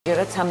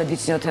ჯერაც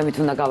სამედიცინო თემით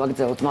უნდა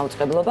გავაგრძელოთ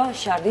მაუწყებლობა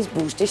შარდის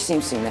ბუშტის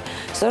სიმსივნე.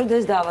 სწორედ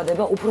ეს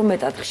დაავადება უფრო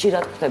მეტად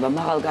ხშირად ხდება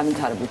მაღალ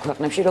განვითარებულ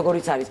ქვეყნებში,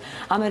 როგორიც არის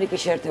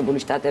ამერიკის შეერთებული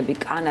შტატები,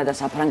 კანადა,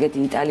 საფრანგეთი,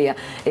 იტალია,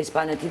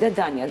 ესპანეთი და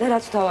დანია. და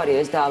რაც თავარია,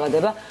 ეს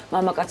დაავადება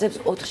მამაკაცებს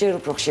 4-ჯერ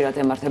უფრო ხშირად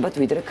ემართებათ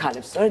ვიდრე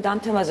ქალებს. სწორედ ამ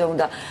თემაზე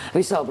უნდა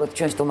ვისაუბროთ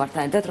ჩვენ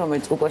სტუმართან ერთად,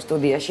 რომელიც უკვე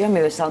სტუდიაშია.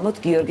 მივესალმოთ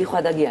გიორგი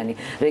ხვადაგიანი,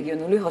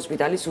 რეგიონული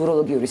ჰოსპიტალის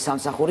უროლოგიური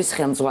სამსახურის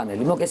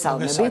ხელმძღვანელი.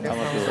 მოგესალმებით.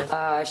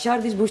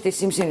 შარდის ბუშტის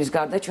სიმსივნის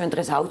გარდა ჩვენ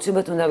დღეს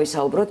აუცილებლად უნდა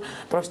ვისაუბროთ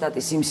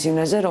პროსტატის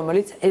სიმსივნეზე,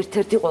 რომელიც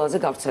ერთ-ერთი ყველაზე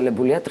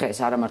გავრცელებულია დღეს,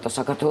 არა მარტო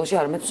საქართველოში,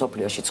 არამედ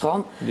მსოფლიოშიც, ხო?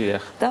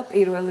 დიახ. და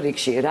პირველ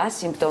რიგში, რა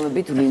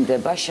სიმპტომებით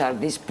ვლინდება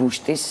შარდის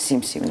ბუშტის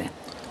სიმსივნე?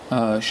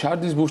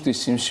 შარდის ბუშტის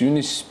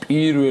სიმსივნის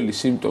პირველი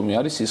სიმპტომი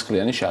არის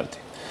სისხლიანი შარდი.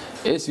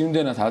 ეს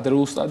იმდენად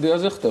ადრეულ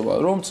სტადიაზე ხდება,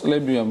 რომ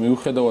წლებია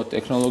მიუხედავად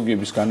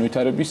ტექნოლოგიების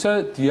განვითარებისა,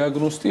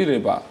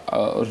 დიაგნოსტირება,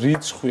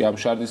 რიცხვი ამ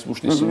შარდის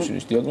ბუშტის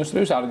სიმსივნის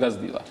დიაგნოსტირების არ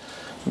გაზრდილა.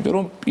 იმიტომ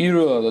რომ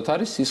პირველადად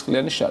არის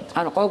სისხლიანი შარდი.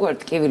 ანუ ყოველგვარი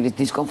ტკივილის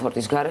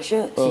დისკომფორტის garaშე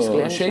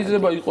სისხლიანი შარდი.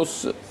 შეიძლება იყოს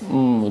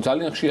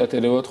ძალიან ხშირად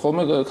ერევათ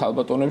ხოლმე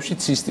ქალბატონებში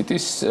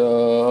ცისტიტის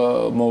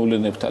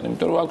მოვლენებთან,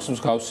 იმიტომ რომ აქვს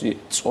მსგავსი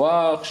წვა,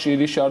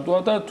 ხშირი შარდვა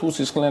და თუ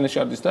სისხლიანი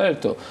შარდის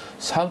დაერთო,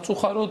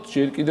 სამწუხაროდ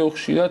ჯერ კიდევ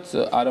ხშირად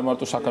არა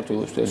მარტო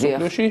საქართველოში,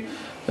 მსოფლიოში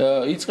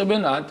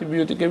იწყებენ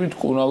ანტიბიოტიკებით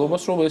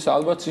მკურნალობას, რომ ეს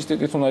ალბათ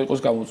ცისტიტით უნდა იყოს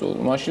გამოწვეული.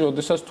 მაშინ,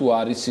 როდესაც თუ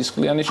არის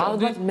სისხლიანი შარდი,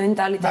 ალბათ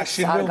მენტალიტეტს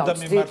არ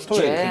გავწვით,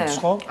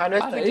 ხო? ანუ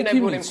ეს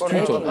თვითონებული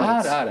მკურნალობა.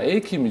 არა,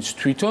 ექიმიც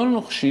თვითონ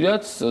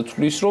ხშირად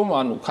თვლის, რომ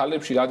ანუ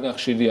ქალებში რადგან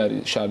ხშირი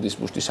არის შარდის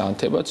ბუშტის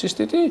ანთება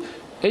ცისტიტი,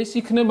 ეს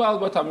იქნება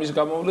ალბათ ამის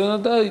გამოვლენა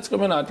და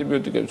იწყებენ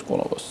ანტიბიოტიკების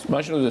მკურნალობას.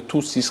 მაშინ, როდესაც თუ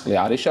სისხლი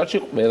არის შარდში,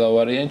 ყველა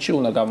ვარიანტში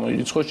უნდა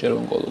გამოირიცხოს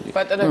ჯერონკოლოგი.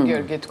 ბატონო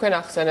გიორგი, თქვენ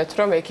ახსენეთ,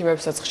 რომ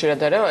ექიმებსაც ხშირად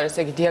არიან, ესე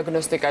იგი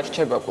დიაგნოსტიკა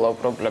რჩება კვლავ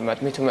პრობლემად,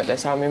 მით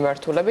უმეტეს ამ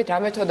მიმართულებით, რა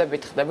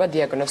მეთოდებით ხდება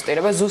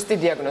დიაგნოსტირება, ზუსტი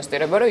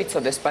დიაგნოსტირება, რომ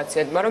იცოდეს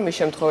პაციენტმა, რომ მის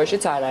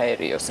შემთხვევაშიც არ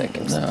აერიოს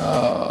ექიმს.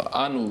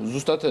 ანუ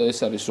ზუსტად ეს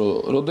არის, რომ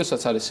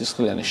როდესაც არის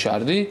სისხლიანი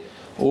შარდი,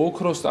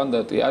 ოქროს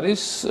სტანდარტი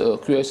არის,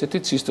 ქვია ესეთი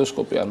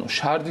ცისტოსკოპი, ანუ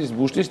შარდის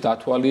ბუშტის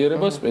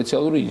დათვალიერება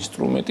სპეციალური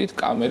ინსტრუმენტით,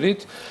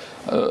 კამერით,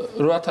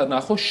 რათა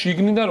ნახო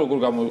შიგნიდან როგორ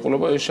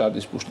გამოიყურება ეს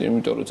შარდის ბუშტი,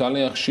 იმიტომ რომ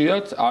ძალიან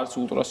ხშირად არც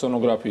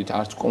ულტრასონოგრაფიით,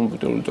 არც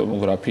კომპიუტერული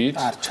ტომოგრაფიით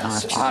არ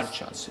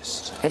ჩანს ეს.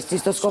 ეს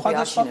ცისტოსკოპი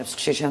აშინებს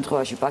ხშირ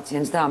შემთხვევაში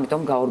პაციენტს და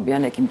ამიტომ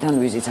გაურბიან ექიმთან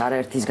ვიზიტს,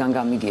 არაერთისგან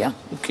გამიგია.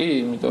 კი,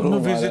 იმიტომ რომ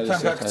ვიზიტთან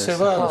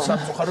გაქცევა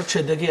სამწუხაროდ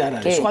შედეგი არ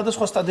არის.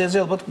 სხვადასხვა სტადიაზე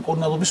ალბათ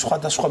მკურნალობის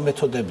სხვადასხვა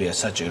მეთოდებია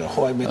საჭირო,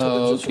 ხო, აი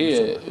მეთოდებზე. კი,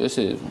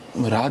 ესე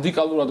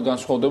რადიკალურად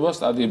განსხვავდება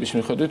სტადიების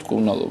მიხედვით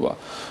მკურნალობა.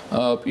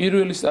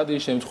 პირველი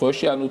სტადიის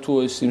შემთხვევაში, ანუ თუ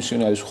ეს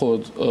სიმსივნე არის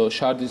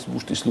შარდის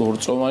ბუშტის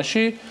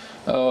ლორწოვანში,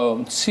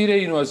 მცირე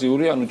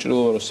ინვაზიური, ანუ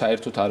ჭრილობა რომ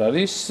საერთოდ არ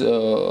არის,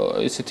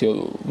 ესეთი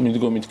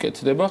მიდგომით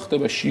კეთდება,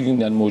 ხდება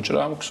შიგნიდან მოჭრა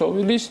ამ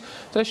ქსოვილის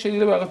და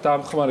შეიძლება რაღაც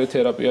დამხმარე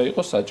თერაპია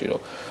იყოს საჭირო.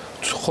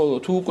 ხოლო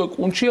თუ უკვე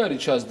კუნჩი არის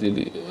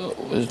ჩაზრდილი,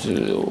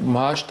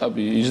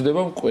 მასშტაბი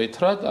იზრდება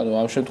მკვეთრად, ანუ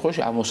ამ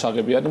შემთხვევაში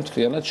ამოსაღები არის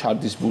მთლიანად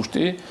შარდის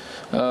ბუშტი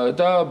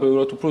და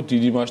ბევრად უფრო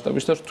დიდი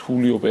მასშტაბის და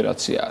რთული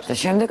ოპერაცია არის. და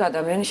შემდეგ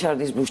ადამიანი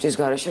შარდის ბუშტის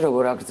garaშე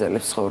როგორ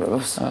აგრძელებს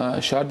ცხოვრებას?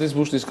 შარდის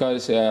ბუშტის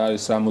garaშე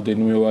არის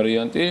რამოდენიმე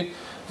ვარიანტი.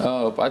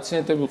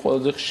 პაციენტები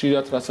ყველაზე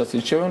ხშირად რასაც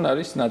ირჩევენ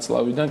არის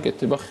ნაწლავიდან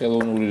კეთდება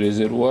ხელოვნური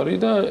რეზერვუარი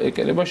და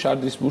ეკერება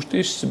შარდის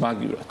ბუშტის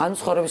მაგივრად. ანუ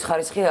ცხოვრების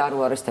ხარისხი არ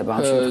უარესდება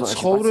ამ შემთხვევაში.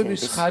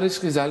 ცხოვრების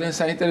ხარისხი ძალიან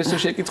საინტერესო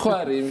შეკითხვა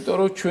არის, იმიტომ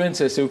რომ ჩვენც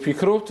ესე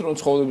ვფიქრობთ, რომ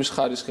ცხოვრების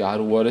ხარისხი არ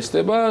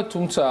უარესდება,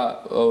 თუმცა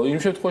იმ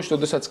შემთხვევაში,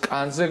 როდესაც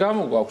კანზე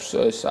გამოგვაქვს,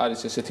 ეს არის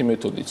ესეთი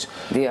მეთოდიც.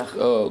 დიახ.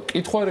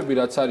 კითხვარები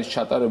რაც არის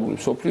ჩატარებული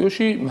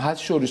მსოფლიოში, მათ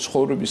შორის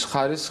ცხოვრების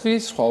ხარისხი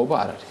სხვაობა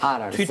არ არის. არ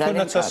არის.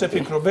 თვითონაც ასე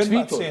ფიქრობენ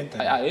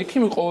პაციენტები.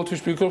 ექიმი ყოველთვის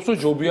ფიქრობს, რომ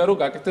ჯობია რომ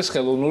გაკეთდეს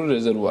ხელოვნური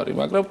რეზერვუარი,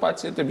 მაგრამ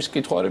პაციენტების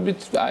კითხვარებით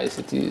აი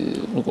ესეთი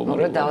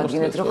მოკლედ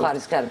დავადგინეთ, რომ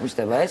ხარისხი არ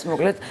ბუშტება. ეს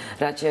მოკლედ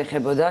რაც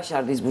შეეხებოდა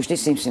შარდის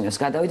ბუშტის სიმსივნეს.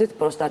 გადავიდეთ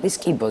პროსტატის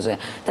კიბოზე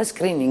და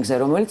სკრინინგზე,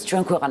 რომელიც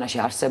ჩვენ ქვეყანაში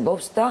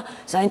არსებობს და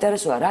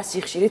საინტერესოა, რა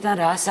სიხშირით ან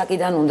რა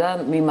საკიდან უნდა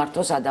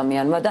მიმართოს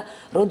ადამიანმა და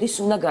როდის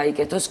უნდა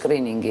გაიკეთოს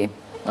სკრინინგი?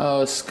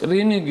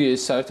 სკრინინგი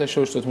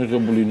საერთაშორისოდ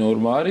მიღებული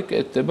ნორმა არის,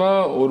 კეთდება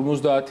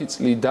 50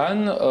 წლიდან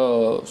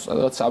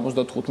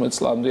 75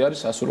 წლამდე არის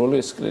სასურველი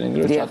ეს სკრინინგი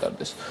რომ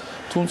ჩატარდეს.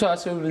 თუმცა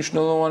ასევე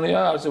მნიშვნელოვანია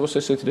არსებობს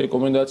ესეთი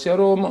რეკომენდაცია,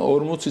 რომ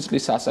 40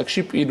 წლის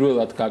ასაკში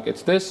პირველად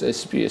გაკეთდეს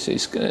PSA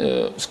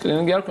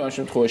სკრინინგი არ ამ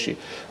შემთხვევაში,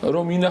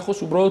 რომ ინახოს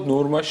უბრალოდ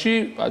ნორმაში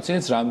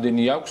პაციენტს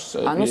რამდენი აქვს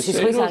ანუ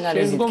სისხლის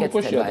ანალიზით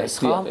კეთდება ეს,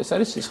 ხო? ეს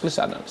არის სისხლის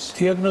ანალიზი.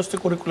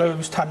 დიაგნოსტიკური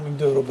კვლევების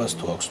თანმიმდევრობას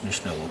თუ აქვს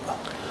მნიშვნელობა?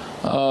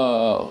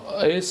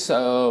 ეს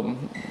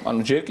ანუ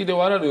ჯერ კიდევ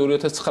არ არის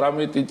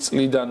 2019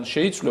 წლიდან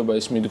შეიცვლება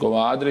ეს მიდგომა,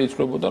 ადრე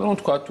იცვლებოდა რომ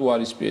თქვა თუ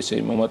არის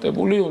PSA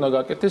მომატებული, უნდა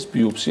გაკეთდეს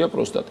ბიოპსია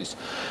პროსტატის.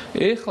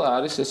 ეხლა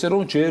არის ესე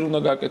რომ ჯერ უნდა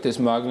გაკეთდეს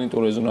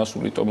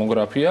მაგნიტურეზონანსული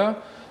ტომოგრაფია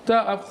და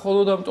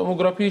მხოლოდ ამ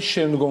ტომოგრაფიის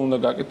შემდგომ უნდა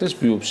გაკეთდეს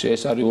ბიოპსია.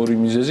 ეს არის ორი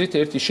მიზეზით,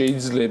 ერთი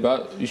შეიძლება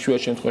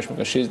იშვიათ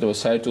შემთხვევაში შეიძლება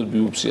საერთოდ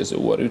ბიოპსიაზე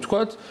უარი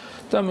ვთქვათ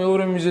და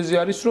მეორე მიზეზი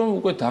არის, რომ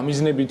უკვე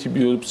დამიზნებითი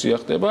ბიოპსია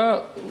ხდება,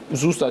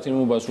 ზუსტად იმ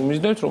უბანს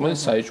უმიზნებთ, რომელიც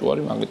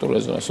საიჭუარი მაგნიტურ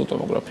რეზონანსულ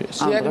ტომოგრაფიას.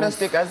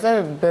 დიაგნოსტიკაზე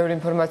ბევრი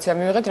ინფორმაცია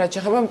მივიღეთ, რაც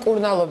შეეხება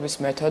მკურნალობის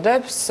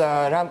მეთოდებს,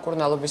 რა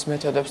მკურნალობის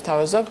მეთოდებს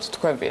თავაზობთ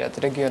თქვენ პირად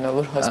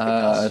რეგიონალურ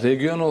ჰოსპიტალში?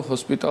 რეგიონალურ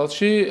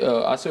ჰოსპიტალში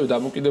ასევე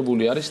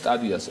დამოკიდებული არის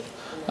სტადიაზე.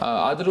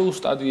 ადრეულ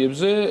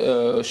სტადიებზე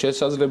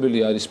შესაძლებელი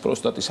არის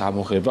პროსტატის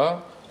ამოღება,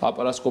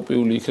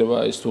 ლაპარასკოპიული იქნება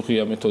ეს თუ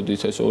ღია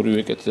მეთოდით, ეს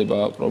ორივე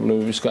კეთდება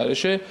პრობლემების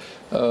გარეშე.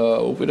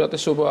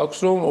 უპირატესობა აქვს,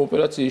 რომ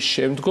ოპერაციის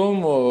შემდგომ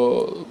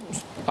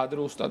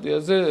ადრეულ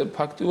სტადიაზე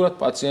ფაქტიურად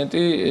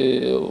პაციენტი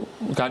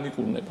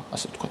განიკურნება,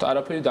 ასე ვთქვათ.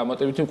 არაფერი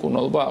დამატებითი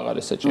მკურნალობა აღარ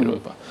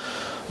ესაჭიროება.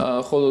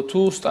 ხოლო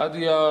თუ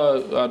სტადია,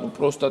 ანუ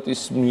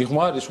პროსტატის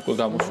მიღმა არის უკვე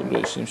გამოსული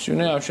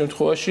სიმსივნე, ამ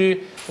შემთხვევაში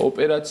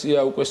ოპერაცია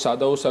უკვე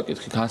სადაო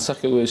საკითხი,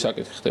 განსახილველი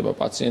საკითხი ხდება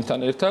პაციენტთან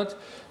ერთად.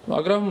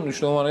 მაგრამ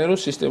მნიშვნელოვანია რომ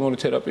სისტემური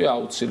თერაპია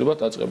აუცილებლად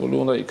დაწყებული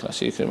უნდა იქნას.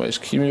 იქნება ეს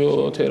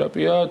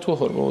ქიმიოთერაპია თუ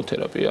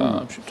ჰორმონოთერაპია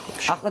ამ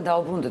შემთხვევაში. ახლა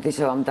დავუბრუნდეთ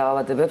ისევ ამ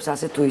დაავადებებს,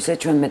 ასე თუ ისე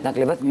ჩვენ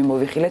მეტნაკლებად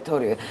მიმოვიხილეთ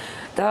ორივე.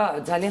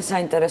 და ძალიან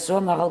საინტერესოა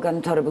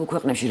მაღალგანვითარებულ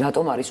ქვეყნებში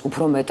რატომ არის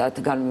უფრო მეტად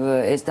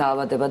ეს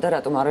დაავადება და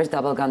რატომ არ არის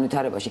დაბალ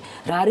განვითარებაში.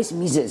 რა არის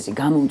მიზეზი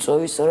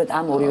გამომწვევი სწორედ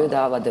ამ ორივე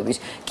დაავადების,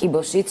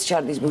 კიბოსიც,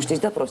 შარდის ბუშტის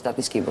და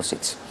პროსტატის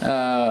კიბოსიც?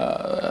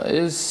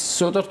 ეს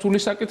ცოტა რთული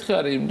საკითხი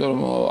არის, იმიტომ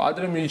რომ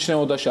ადრე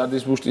მიიჩნეოდა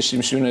შარდის ბუშტის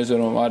სიმსივნეზე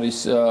რომ არის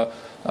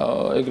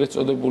ეგრეთ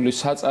წოდებული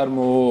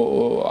საწარმო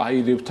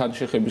აირებთან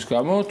შეხების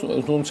გამო,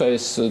 თუმცა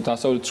ეს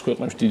დასავლეთის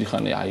ქვეყნებში დიდი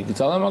ხანია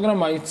აიგრძალა, მაგრამ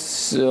მაინც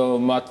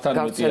მათთან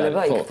მეტი არის.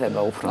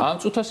 ამ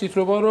წუთას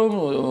ითვლება, რომ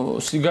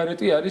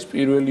სიგარეტი არის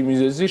პირველი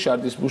მიზეზი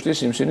შარდის ბუშტის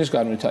სიმსივნის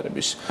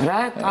განვითარების.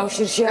 რა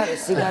კავშირში არის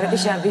სიგარეტი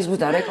შარდის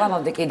ბუშტის?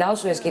 რეკლამამდე კი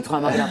დავსვი ეს კითხვა,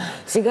 მაგრამ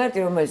სიგარეტი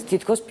რომელიც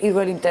თითქოს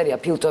პირველი მტერია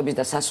ფილტვების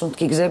და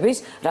სასუნთქი გზების,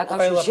 რა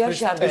კავშირში არის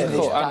შარდის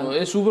ბუშტთან? ანუ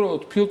ეს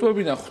უბრალოდ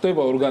ფილტვებიდან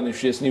ხდება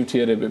ორგანიზმში ეს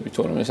ნივთიერებები,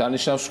 თორემ ეს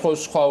ანიშნავს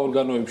სხვა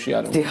ორგანოებში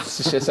არ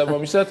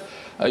შესაბამისად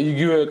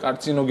იგივე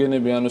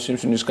კარცინოგენები ანუ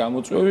სიმსივნის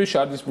გამოწვევი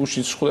შარდის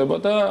ბუშტიც ხდება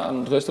და ანუ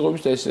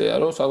დღესდღეობით ესეა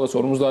რომ სადღაც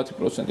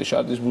 50%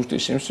 შარდის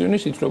ბუშტის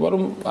სიმსივნის ითვლება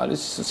რომ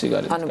არის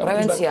სიგარეტის ანუ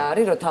პრევენცია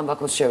არის რომ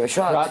თამბაქოს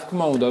შევეშვათ? რა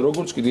თქმა უნდა,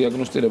 როგორც კი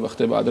დიაგნოსტირება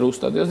ხდება ადრეულ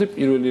სტადიაზე,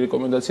 პირველი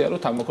რეკომენდაციაა რომ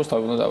თამბაქოს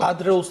თავი უნდა დავაყენოთ.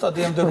 ადრეულ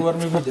სტადიამდე რო არ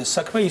მივიდეს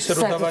საქმე, ისე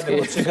რომ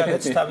დავაყენოთ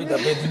სიგარეტს თავი და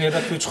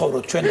ბედნიერად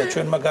ვიცხოვროთ ჩვენ და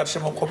ჩვენმა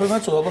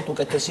გარშემოყოფებაც, უბრალოდ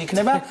უკეთესი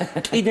იქნება.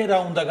 კიდე რა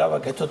უნდა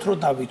გავაკეთოთ რომ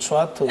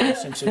დავიცვათ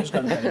სიმსივნის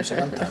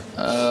განვითარებისგან თან?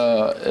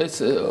 ეს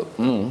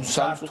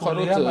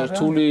სამწუხაროდ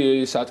რთული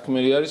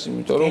სათქმელი არის,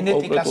 იმიტომ რომ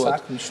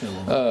კონკრეტულად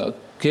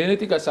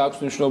გენეტიკას აქვს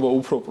მნიშვნელობა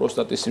უფრო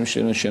პროსტატის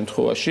სიმსივნის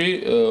შემთხვევაში,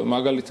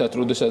 მაგალითად,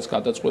 როდესაც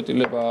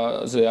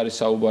გადაწყვეტილებაზე არის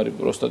საუბარი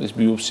პროსტატის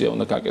ბიოპსია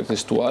უნდა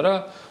გაკეთდეს თუ არა,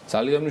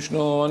 ძალიან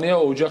მნიშვნელოვანია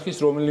ოჯახის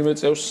რომელიმე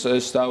წევრს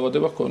ეს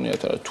დაავადება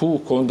ჰქონიათ. თუ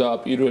ჰქონდა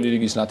პირველი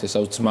რიგის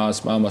ნათესავს ძმას,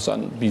 მამას ან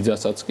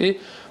ბიძასაც კი,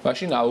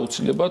 მაშინ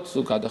აუცილებლად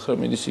გადახრა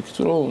მიდის იქით,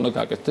 რომ უნდა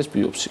გაკეთდეს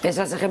ბიოპსია. ეს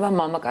ასახება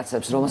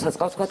მამაკაცებს, რომელსაც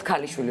ყავს თქვა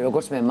ქალიშვილი,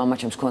 როგორც მე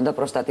მამაჩემს ჰქონდა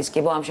პროსტატის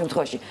კიბო, ამ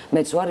შემთხვევაში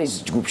მეც ვარ ის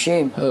ჯგუფში?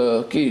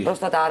 კი.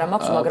 პროსტატა არ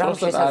მაქვს, მაგრამ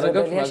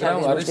შესაძლებელია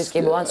შარდის ბუშტის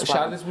კიბო ან სხვა.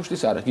 შარდის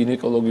ბუშტის არა,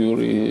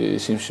 გინეკოლოგიური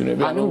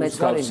სიმსივნეები, ანუ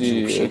მსგავსი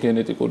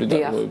გენეტიკური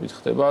დაგროვებით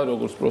ხდება,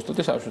 როგორც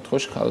პროსტატის ამ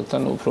შემთხვევაში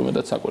ქალთან უფრო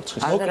მეტად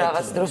საკვერცხის. ან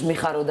რაღაც დროს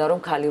მიხაროდა რომ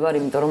ქალი ვარ,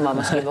 იმიტომ რომ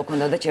მამას კიბო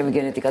ჰქონდა და ჩემი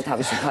გენეტიკა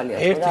თავისუფალია.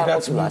 ერთი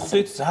რაც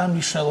მივხვდით, ძალიან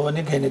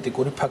მნიშვნელოვანია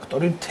გენეტიკური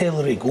ფაქტორი მთელ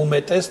რიგ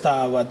უმეტეს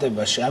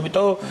დაავადებაში.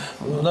 ამიტომ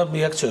უნდა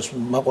მიაქციოს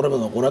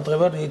მაყურებელმა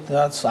ყურადღება,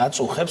 რაც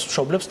აწუხებს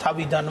მშობლებს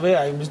თავიდანვე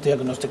აი მის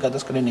დიაგნოსტიკა და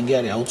სკრინინგი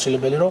არის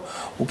აუცილებელი, რომ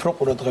უფრო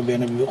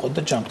ყურადღებიანები ვიყოთ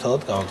და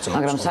ჯანმრთელად გავაგრძელოთ.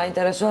 მაგრამ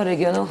საინტერესოა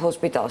რეგიონალურ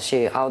ჰოსპიტალში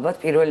ალბათ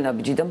პირველი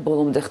ნაბიჯიდან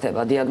ბოლომდე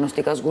ხდება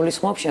დიაგნოსტიკას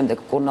გულისხმობს, შემდეგ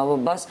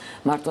მკურნალობას,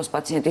 მართვას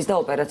პაციენტის და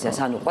ოპერაციას,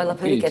 ანუ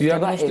ყველაფერი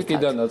კეთდება ერთად.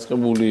 დიაგნოსტიკიდან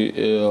დაწყებული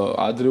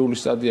ადრეული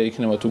სტადია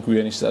იქნება თუ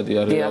გვიანი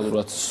სტადია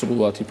რეალურად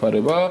სრულად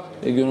იფარება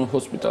რეგიონალურ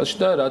ჰოსპიტალში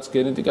და რაც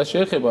გენეტიკას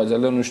შეეხება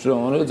ძალიან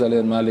მნიშვნელოვანია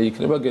ძალიან მალე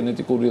იქნება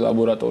გენეტიკური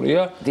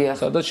ლაბორატორია,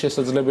 სადაც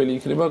შესაძლებელი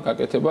იქნება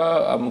გაკეთება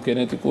ამ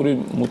გენეტიკური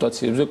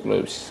მუტაციებზე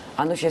კვლევის.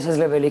 ანუ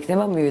შესაძლებელი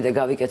იქნება მივიდე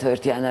გავიკეთო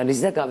ერთი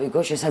ანალიზი და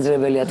გავიგო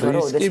შესაძლებელია თუ არა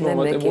ოდესმე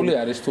მომატებული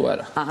არის თუ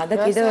არა. აჰა და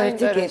კიდევ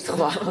ერთი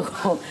კითხვა.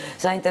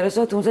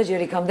 საინტერესოა, თუმცა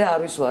ჯერ იქამდე არ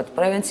ვისვათ.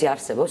 პრევენცია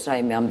არსებობს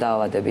რაიმე ამ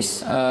დაავადების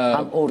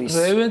ამ ორის?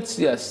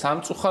 პრევენცია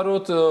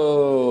სამწუხაროდ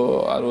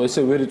ანუ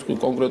ესე ვერ იტყვი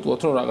კონკრეტულად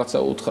რომ რაღაცა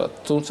უთხრათ.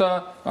 თუმცა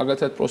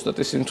მაგალითად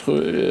პროსტატის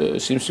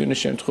სიმსივნის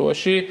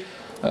შემთხვევაში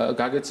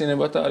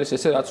გაგეცინებათ არის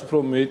ესე რაც უფრო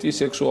მეტი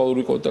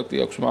სექსუალური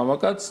კონტაქტი აქვს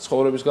მამაკაცს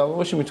ცხოვრების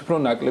განმავლობაში მით უფრო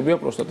ნაკლებია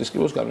პროსტატის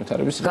კიბოს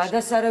განვითარების რისკი.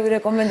 გადასარავი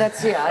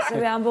რეკომენდაცია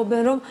ასევე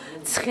ამბობენ რომ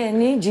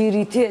ცხენი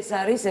ჯირითი ეს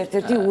არის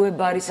ერთ-ერთი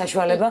უებარი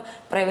საშუალება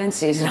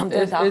პრევენციის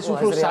რამდენად ეს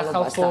უფრო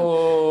სახალხო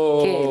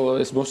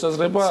ეს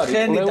მოსაზრება არის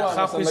ცხენი და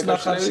ხახვის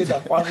ნახარში და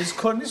ყვავის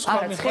ქონის სხვა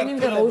მიხარდება. ცხენი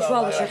და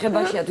უშუალო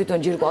შეხებაშია თვითონ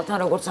ჯირკვალთან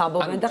როგორც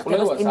ამბობენ და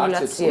ხდება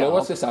სტიმულაცია.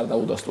 კვლევას ეს არ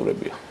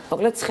დაუდასტურებია.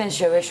 მოკლედ ცხენს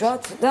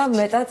შევეშვათ და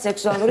მეტად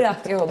სექსუალური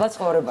აქტივობა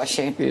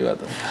ცხოვრებაში. კი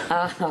ბატონო.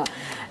 აჰა.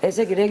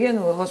 ესე იგი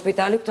რეგიონული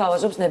ჰოსპიტალი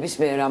გვთავაზობს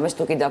ნებისმიერ რამეს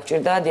თუ კი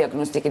დაგჭირდა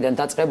დიაგნოსტიკიდან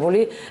დაწყებული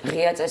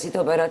ღია წესით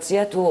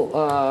ოპერაცია თუ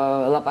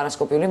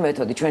ლაპარასკოპიული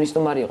მეთოდი. ჩვენი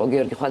სტუმარი იყო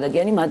გიორგი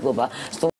ხვადაგიანი, მადლობა.